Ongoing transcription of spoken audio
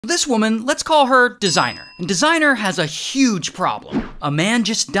This woman, let's call her Designer. And Designer has a huge problem. A man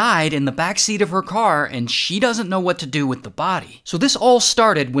just died in the backseat of her car and she doesn't know what to do with the body. So this all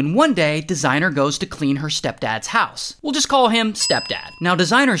started when one day Designer goes to clean her stepdad's house. We'll just call him Stepdad. Now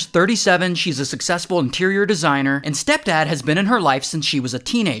Designer's 37, she's a successful interior designer, and Stepdad has been in her life since she was a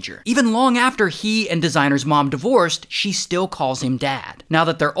teenager. Even long after he and Designer's mom divorced, she still calls him Dad. Now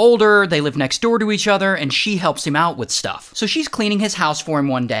that they're older, they live next door to each other and she helps him out with stuff. So she's cleaning his house for him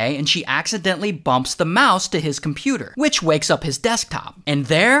one day and she accidentally bumps the mouse to his computer, which wakes up his desktop. And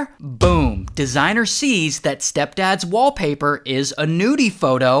there, boom, Designer sees that Stepdad's wallpaper is a nudie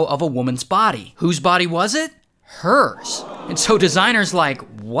photo of a woman's body. Whose body was it? Hers. And so Designer's like,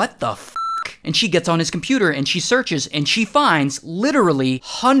 what the f? And she gets on his computer and she searches and she finds literally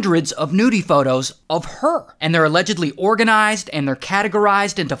hundreds of nudie photos of her. And they're allegedly organized and they're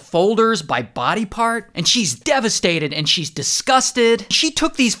categorized into folders by body part. And she's devastated and she's disgusted. She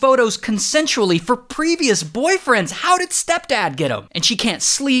took these photos consensually for previous boyfriends. How did Stepdad get them? And she can't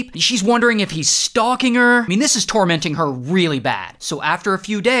sleep. She's wondering if he's stalking her. I mean, this is tormenting her really bad. So after a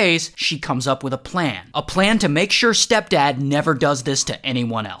few days, she comes up with a plan. A plan to make sure Stepdad never does this to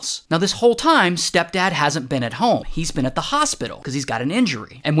anyone else. Now this whole time, Stepdad hasn't been at home. He's been at the hospital because he's got an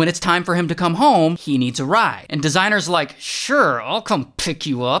injury. And when it's time for him to come home, he needs a ride. And Designer's like, sure, I'll come pick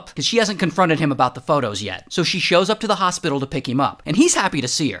you up, because she hasn't confronted him about the photos yet. So she shows up to the hospital to pick him up. And he's happy to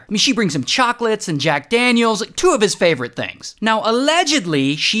see her. I mean, she brings him chocolates and Jack Daniels, two of his favorite things. Now,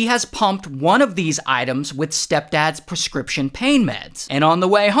 allegedly, she has pumped one of these items with Stepdad's prescription pain meds. And on the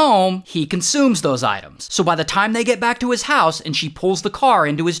way home, he consumes those items. So by the time they get back to his house and she pulls the car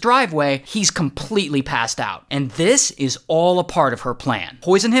into his driveway, he's completely passed out. And this is all a part of her plan.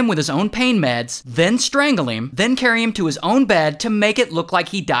 Poison him with his own pain meds, then strangle him, then carry him to his own bed to make it look like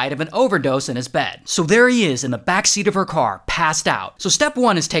he died of an overdose in his bed. So there he is in the backseat of her car, passed out. So step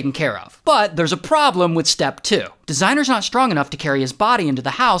one is taken care of. But there's a problem with step two. Designer's not strong enough to carry his body into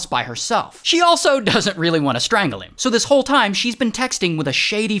the house by herself. She also doesn't really want to strangle him. So this whole time, she's been texting with a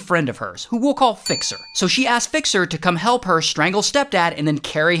shady friend of hers, who we'll call Fixer. So she asked Fixer to come help her strangle Stepdad and then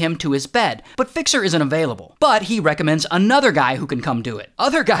carry him to his bed. But Fixer isn't available. But he recommends another guy who can come do it.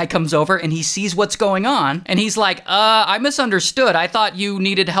 Other guy comes over and he sees what's going on, and he's like, I misunderstood. I thought you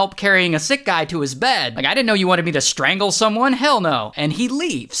needed help carrying a sick guy to his bed. Like, I didn't know you wanted me to strangle someone. Hell no. And he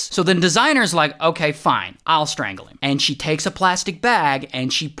leaves. So then Designer's like, okay, fine, I'll strangle him. And she takes a plastic bag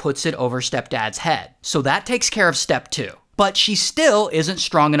and she puts it over Stepdad's head. So that takes care of step two. But she still isn't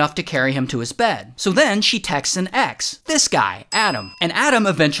strong enough to carry him to his bed. So then she texts an ex, this guy, Adam. And Adam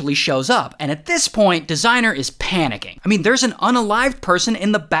eventually shows up. And at this point, Designer is panicking. I mean, there's an unalived person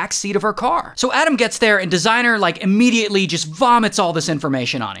in the back seat of her car. So Adam gets there and Designer immediately just vomits all this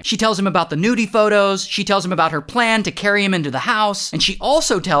information on him. She tells him about the nudie photos. She tells him about her plan to carry him into the house. And she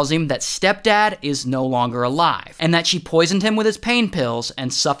also tells him that Stepdad is no longer alive. And that she poisoned him with his pain pills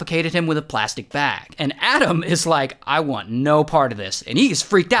and suffocated him with a plastic bag. And Adam is like, I want no part of this. And he is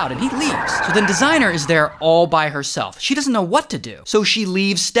freaked out and he leaves. So then Designer is there all by herself. She doesn't know what to do. So she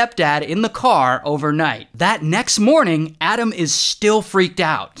leaves Stepdad in the car overnight. That next morning, Adam is still freaked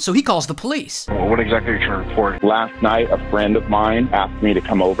out. So he calls the police. Well, what exactly are you trying to report? Last night, a friend of mine asked me to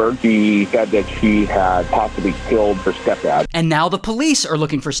come over. She said that she had possibly killed her stepdad. And now the police are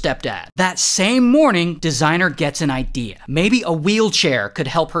looking for Stepdad. That same morning, Designer gets an idea. Maybe a wheelchair could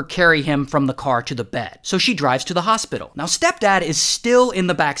help her carry him from the car to the bed. So she drives to the hospital. Now, Stepdad is still in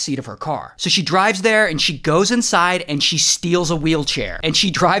the backseat of her car. So she drives there and she goes inside and she steals a wheelchair. And she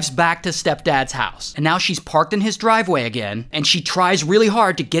drives back to Stepdad's house. And now she's parked in his driveway again. And she tries really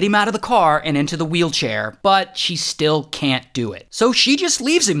hard to get him out of the car and into the wheelchair. But she still can't do it. So she just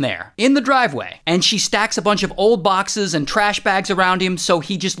leaves him there in the driveway. And she stacks a bunch of old boxes and trash bags around him so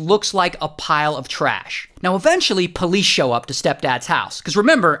he just looks like a pile of trash. Now, eventually, police show up to Stepdad's house. Because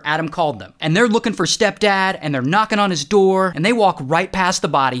remember, Adam called them. And they're looking for Stepdad, and they're knocking on his door, and they walk right past the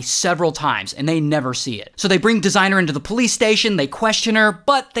body several times, and they never see it. So they bring Designer into the police station, they question her,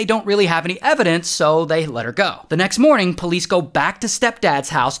 but they don't really have any evidence, so they let her go. The next morning, police go back to Stepdad's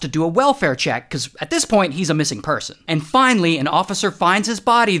house to do a welfare check, because at this point, he's a missing person. And finally, an officer finds his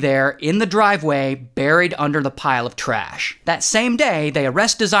body there in the driveway, buried under the pile of trash. That same day, they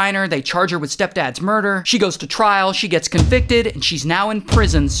arrest Designer, they charge her with Stepdad's murder. She goes to trial, she gets convicted, and she's now in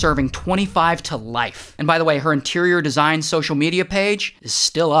prison serving 25 to life. And by the way, her interior design social media page is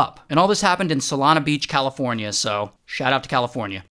still up. And all this happened in Solana Beach, California, so shout out to California.